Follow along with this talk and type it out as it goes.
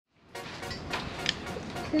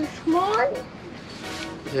Too small?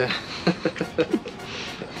 Yeah.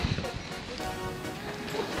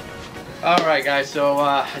 Alright guys, so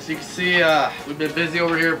as you can see, we've been busy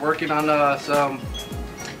over here working on some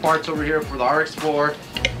parts over here for the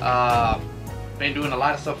RX4. Been doing a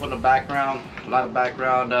lot of stuff in the background, a lot of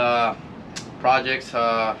background projects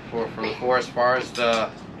for the four as far as the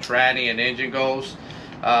tranny and engine goes.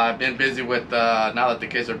 I've been busy with now that the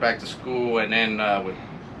kids are back to school, and then with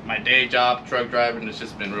my day job, truck driving. It's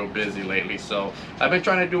just been real busy lately, so I've been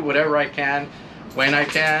trying to do whatever I can when I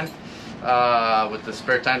can with the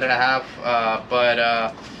spare time that I have,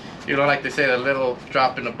 but you know, like they say, the little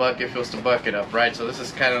drop in the bucket fills the bucket up, right? So this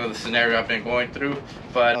is kind of the scenario I've been going through.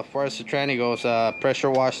 But as far as the tranny goes, pressure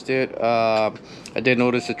washed it. I did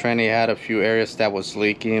notice the tranny had a few areas that was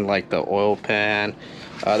leaking, like the oil pan.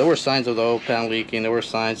 There were signs of the oil pan leaking. There were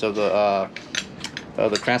signs of the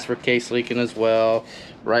transfer case leaking as well.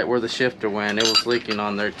 Right where the shifter went, it was leaking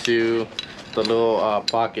on there too. The little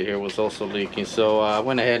pocket here was also leaking, so I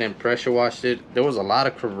went ahead and pressure washed it. There was a lot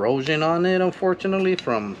of corrosion on it, unfortunately,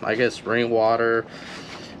 from I guess rainwater,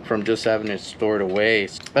 from just having it stored away.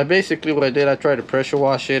 Basically what I did, I tried to pressure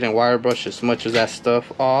wash it and wire brush as much of that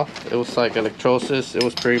stuff off. It was like electrolysis. It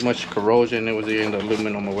was pretty much corrosion. It was eating the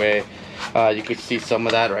aluminum away. You could see some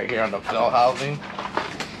of that right here on the bell housing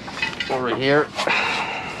over here.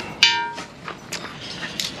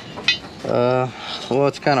 Well,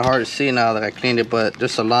 it's kind of hard to see now that I cleaned it, but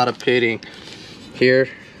there's a lot of pitting here,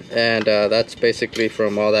 and that's basically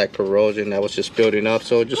from all that corrosion that was just building up.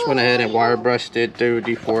 So just went ahead and wire brushed it through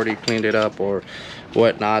D40, cleaned it up or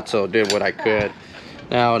whatnot, so did what I could.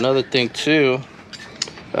 Now another thing too,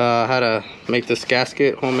 I had to make this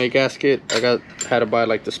gasket, homemade gasket. Had to buy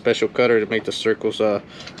like the special cutter to make the circles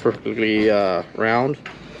perfectly round,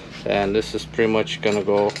 and this is pretty much gonna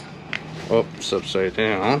go. Oops, upside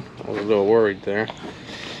down. I was a little worried there,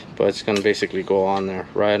 but it's gonna basically go on there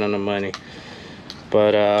right on the money.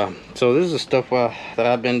 But so this is the stuff that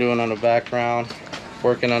I've been doing on the background,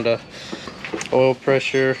 working on the oil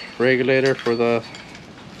pressure regulator for the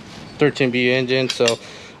 13B engine. So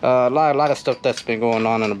a lot of stuff that's been going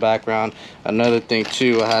on in the background. Another thing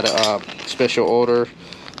too, I had a special order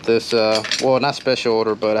this well, not special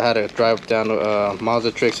order, but I had to drive down to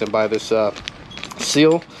Mazda Rx and buy this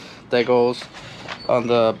seal that goes on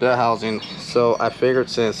the bell housing. So I figured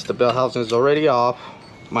since the bell housing is already off,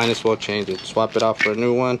 might as well change it, swap it out for a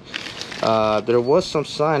new one. There was some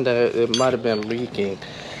sign that it might have been leaking,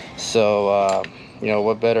 so you know,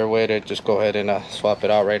 what better way to just go ahead and swap it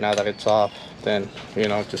out right now that it's off than, you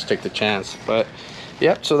know, just take the chance. But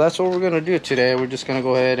yep, so that's what we're gonna do today. We're just gonna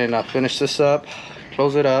go ahead and finish this up,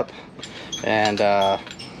 close it up, and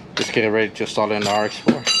just get it ready to install it in the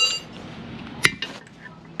RX4.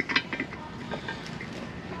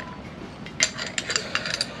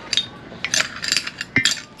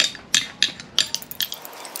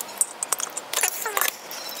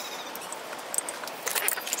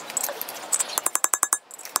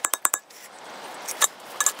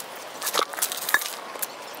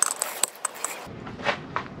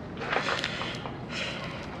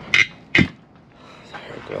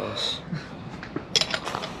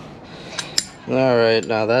 Alright,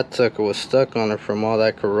 now that sucker was stuck on her from all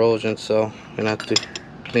that corrosion, so I'm gonna have to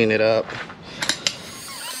clean it up.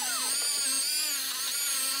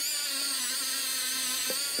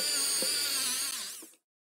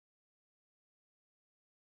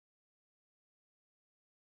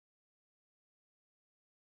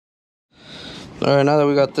 Alright, now that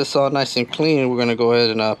we got this all nice and clean, we're gonna go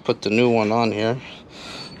ahead and put the new one on here.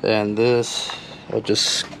 And this will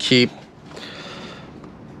just keep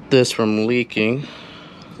this from leaking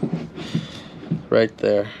right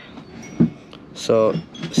there, so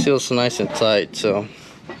it seals nice and tight. So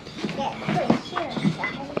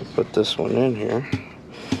I'll put this one in here.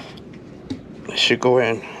 It should go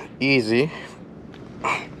in easy.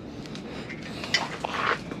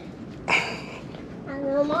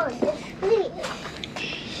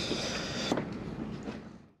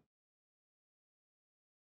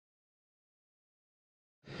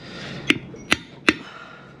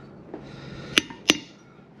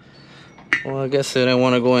 Well, I guess I didn't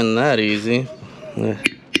want to go in that easy.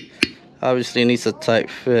 Obviously it needs a tight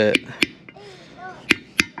fit.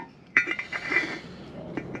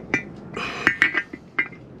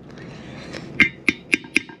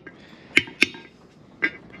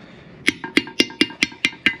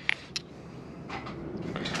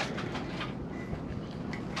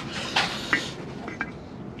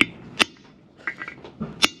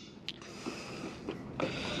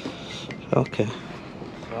 Okay,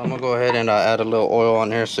 so I'm gonna go ahead and add a little oil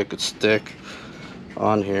on here so it could stick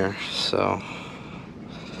on here. So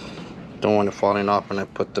Don't want it falling off when I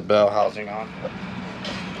put the bell housing on.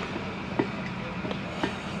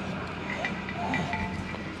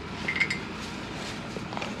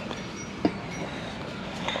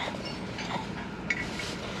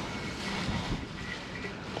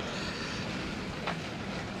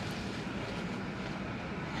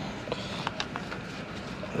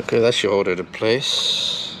 Okay, that should hold it in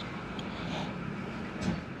place.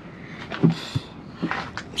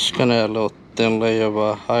 Just gonna add a little thin layer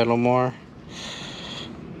of Hylomar.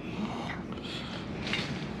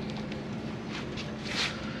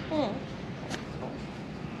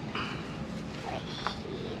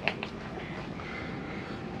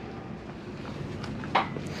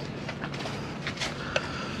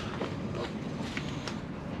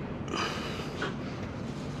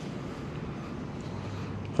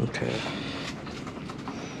 Okay.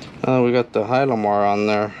 We got the Hylomar on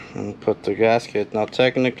there and put the gasket. Now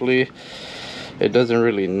technically it doesn't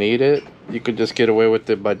really need it. You could just get away with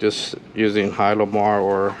it by just using Hylomar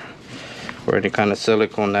or any kind of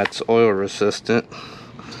silicone that's oil resistant.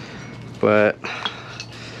 But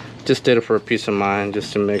just did it for a peace of mind,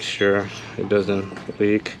 just to make sure it doesn't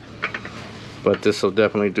leak. But this will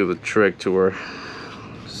definitely do the trick to where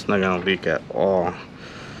it's not gonna leak at all.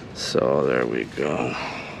 So there we go.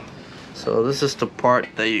 So this is the part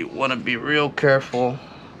that you want to be real careful.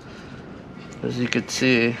 As you can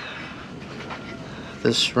see,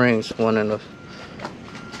 this string's wanting to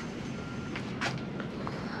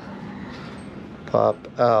pop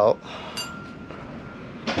out.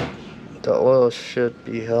 The oil should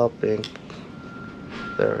be helping.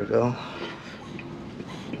 There we go.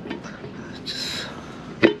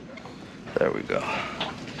 There we go.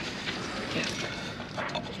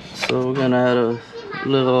 So we're gonna add a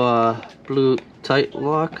little blue tight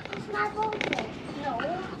lock,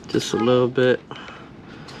 just a little bit,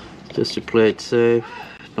 just to play it safe.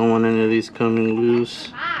 Don't want any of these coming loose.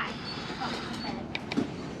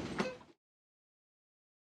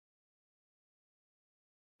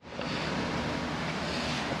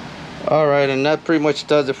 Alright, and that pretty much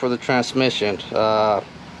does it for the transmission.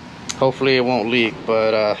 Hopefully it won't leak,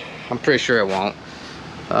 but I'm pretty sure it won't.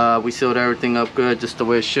 We sealed everything up good, just the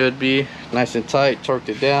way it should be, nice and tight. Torqued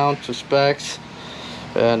it down to specs,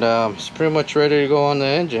 and it's pretty much ready to go on the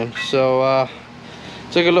engine. So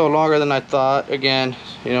took a little longer than I thought. Again,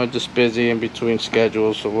 you know, just busy in between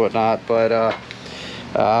schedules or whatnot. But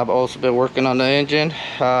I've also been working on the engine.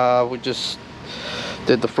 We just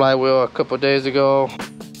did the flywheel a couple days ago.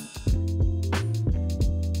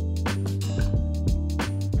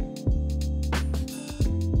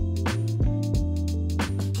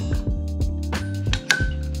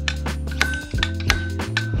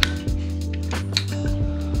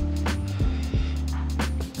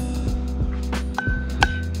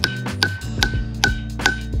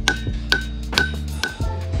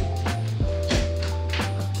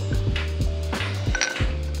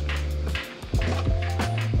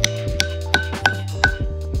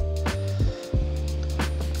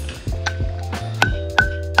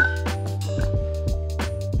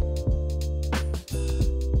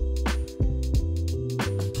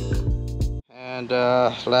 And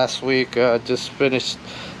last week just finished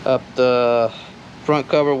up the front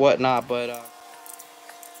cover, whatnot, but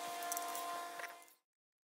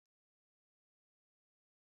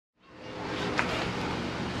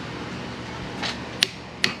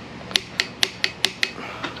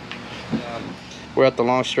we're at the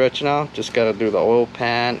long stretch now. Just got to do the oil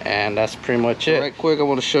pan, and that's pretty much it. Right quick, I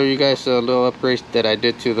want to show you guys a little upgrade that I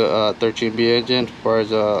did to the 13B engine as far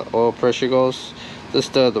as oil pressure goes. This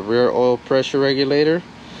is the rear oil pressure regulator,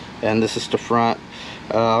 and this is the front.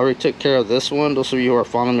 I already took care of this one. Those of you who are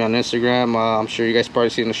following me on Instagram, I'm sure you guys probably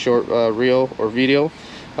seen a short reel or video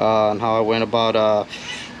on how I went about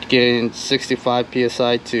getting 65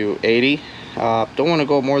 psi to 80. Don't want to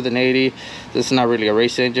go more than 80. This is not really a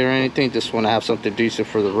race engine or anything, just want to have something decent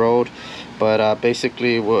for the road. But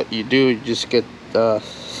basically what you do, you just get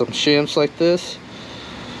some shims like this.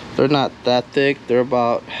 They're not that thick, they're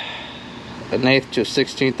about 1/8 to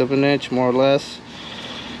 1/16 of an inch, more or less.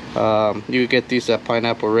 You get these at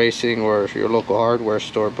Pineapple Racing or your local hardware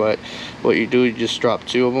store, but what you do, you just drop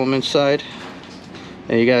 2 of them inside,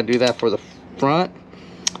 and you got to do that for the front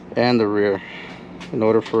and the rear in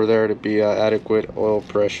order for there to be adequate oil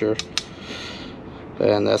pressure.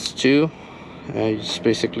 And that's 2, and you just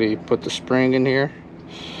basically put the spring in here.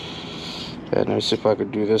 And let's see if I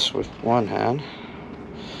could do this with one hand,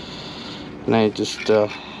 and then you just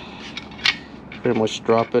pretty much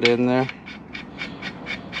drop it in there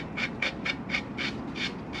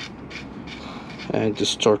and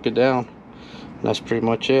just torque it down, and that's pretty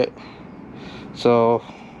much it. So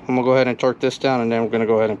I'm gonna go ahead and torque this down, and then we're gonna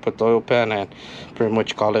go ahead and put the oil pan and pretty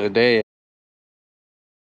much call it a day.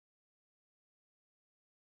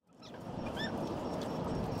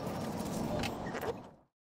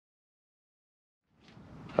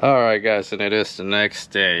 Alright guys, and it is the next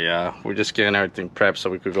day. We're just getting everything prepped so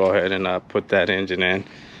we could go ahead and put that engine in.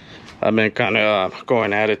 I've been kind of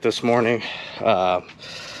going at it this morning,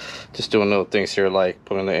 just doing little things here like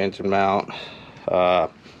putting the engine mount,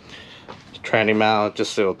 tranny mount,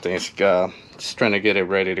 just little things, just trying to get it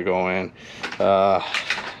ready to go in.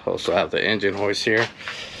 Also have the engine hoist here,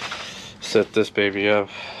 set this baby up.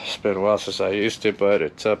 It's been a while since I used it, but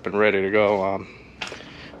it's up and ready to go.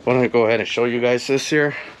 Why don't I go ahead and show you guys this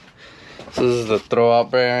here. So this is the throwout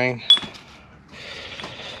bearing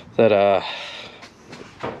that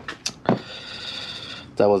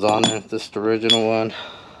that was on there. This is the original one.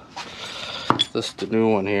 This is the new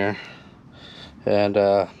one here, and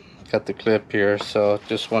got the clip here. So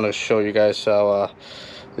just want to show you guys how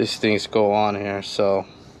these things go on here. So,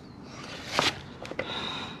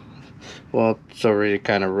 well, it's already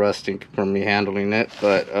kind of rusting from me handling it,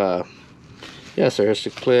 but yeah, so here's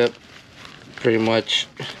the clip, pretty much.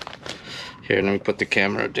 Here, let me put the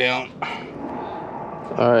camera down.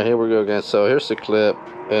 Alright, here we go again. So here's the clip,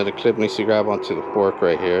 and the clip needs to grab onto the fork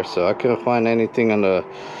right here. So I couldn't find anything on the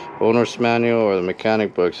owner's manual or the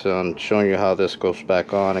mechanic book, so I'm showing you how this goes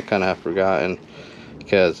back on. I kind of have forgotten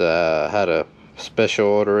because I had to special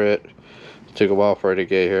order it. It took a while for it to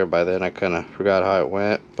get here. By then I kind of forgot how it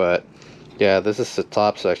went, but yeah, this is the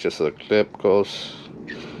top section. So the clip goes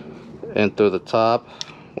in through the top.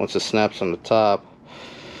 Once it snaps on the top,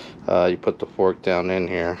 you put the fork down in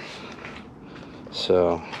here.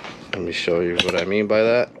 So let me show you what I mean by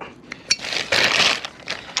that.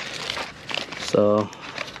 So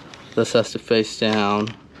this has to face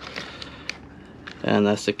down, and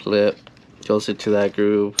that's the clip. Goes into that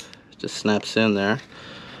groove, just snaps in there.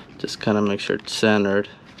 Just kind of make sure it's centered.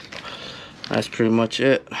 That's pretty much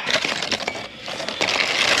it.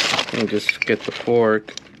 And just get the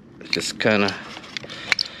fork, just kind of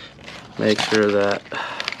make sure that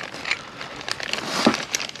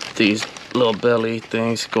these little belly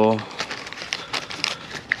things go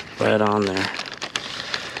right on there.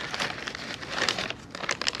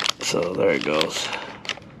 So there it goes.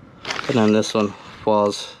 And then this one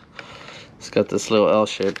falls. It's got this little L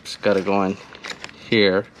shape. It's got to go in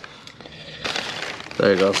here.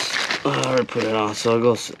 There it goes. I already put it on. So it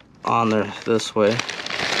goes on there this way.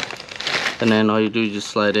 And then all you do is just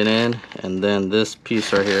slide it in, and then this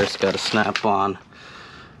piece right here, it's got to snap on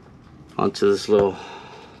onto this little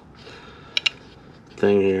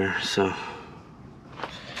thing here. So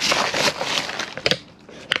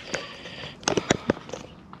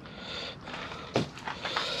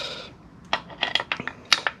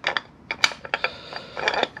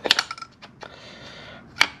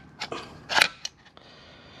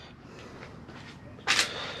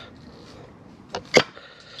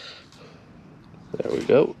there we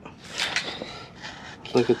go.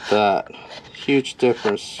 Look at that. Huge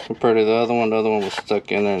difference compared to the other one. The other one was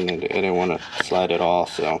stuck in there and I didn't want to slide it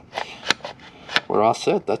off. So we're all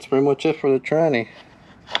set. That's pretty much it for the tranny.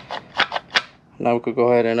 Now we could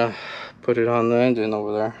go ahead and put it on the engine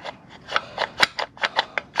over there.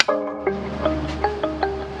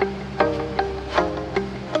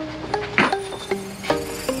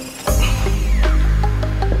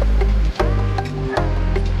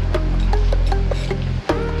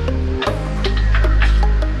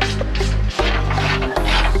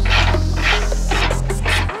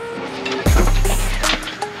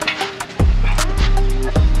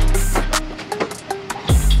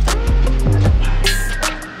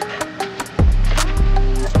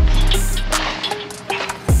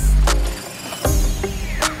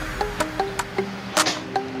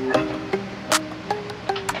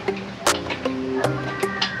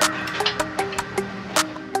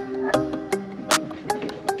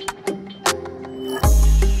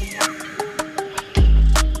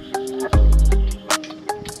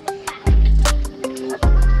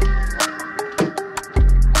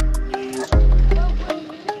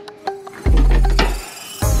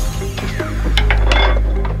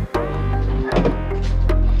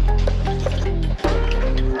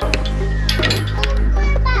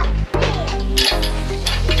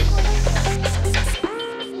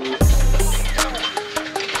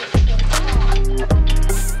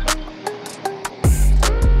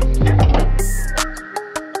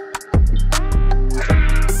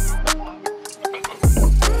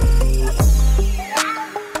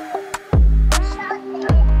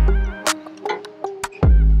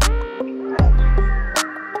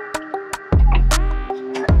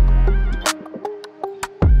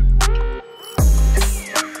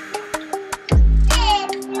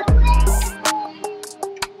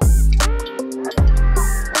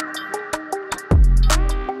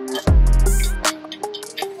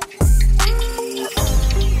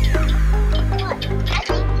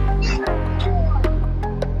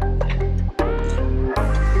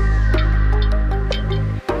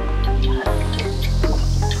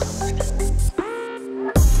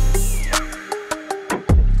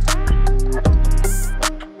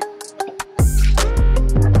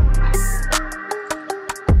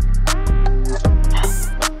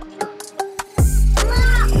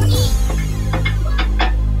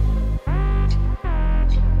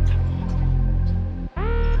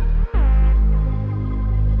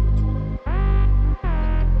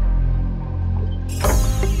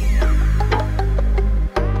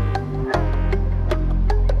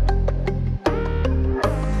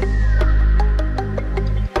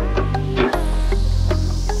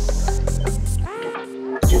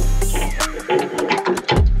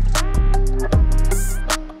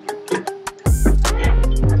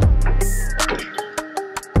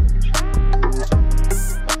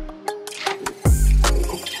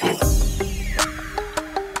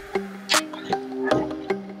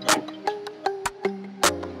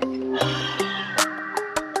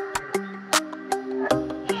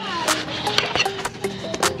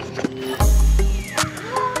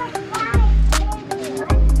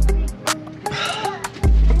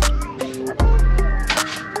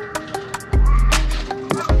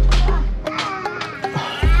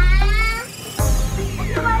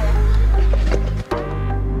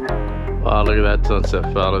 Oh, look at that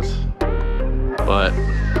sunset, fellas. But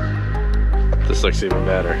this looks even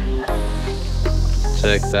better.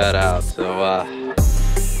 Check that out. So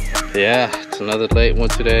yeah, it's another late one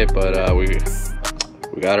today, but we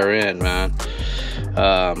got her in, man.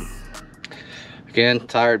 Again,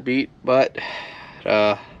 tired beat, but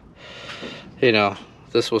you know,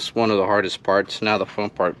 this was one of the hardest parts. Now the fun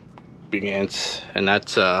part begins, and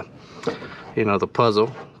that's you know, the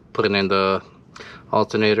puzzle, putting in the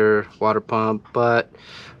alternator, water pump. But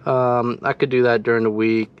I could do that during the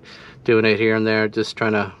week, doing it here and there, just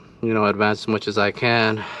trying to, you know, advance as much as I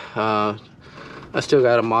can. I still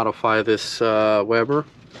got to modify this Weber.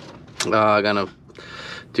 I'm gonna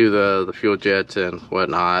do the fuel jets and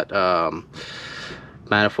whatnot.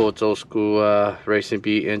 Manifolds, old school Racing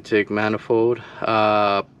Beat intake manifold,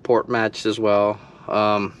 port matched as well.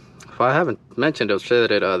 If I haven't mentioned, I'll say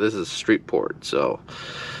that this is a street port, so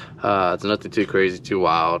it's nothing too crazy, too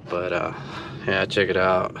wild, but yeah, check it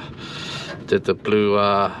out. Did the blue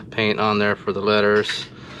paint on there for the letters.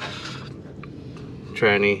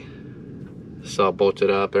 Tranny, it's all bolted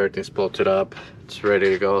up, everything's bolted up, it's ready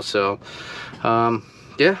to go. So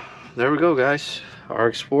yeah, there we go, guys.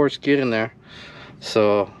 Rx4 is getting there.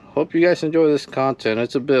 So hope you guys enjoy this content.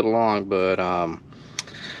 It's a bit long, but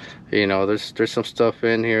you know, there's some stuff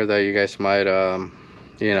in here that you guys might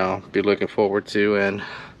you know, be looking forward to, and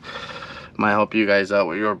might help you guys out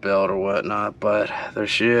with your build or whatnot. But there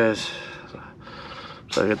she is.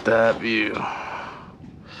 Look at that view.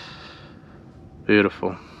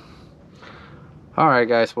 Beautiful. All right,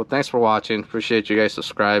 guys, well, thanks for watching. Appreciate you guys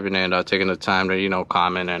subscribing and taking the time to, you know,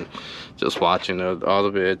 comment and just watching all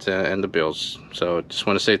the vids and the builds. So just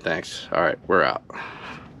want to say thanks. All right, we're out.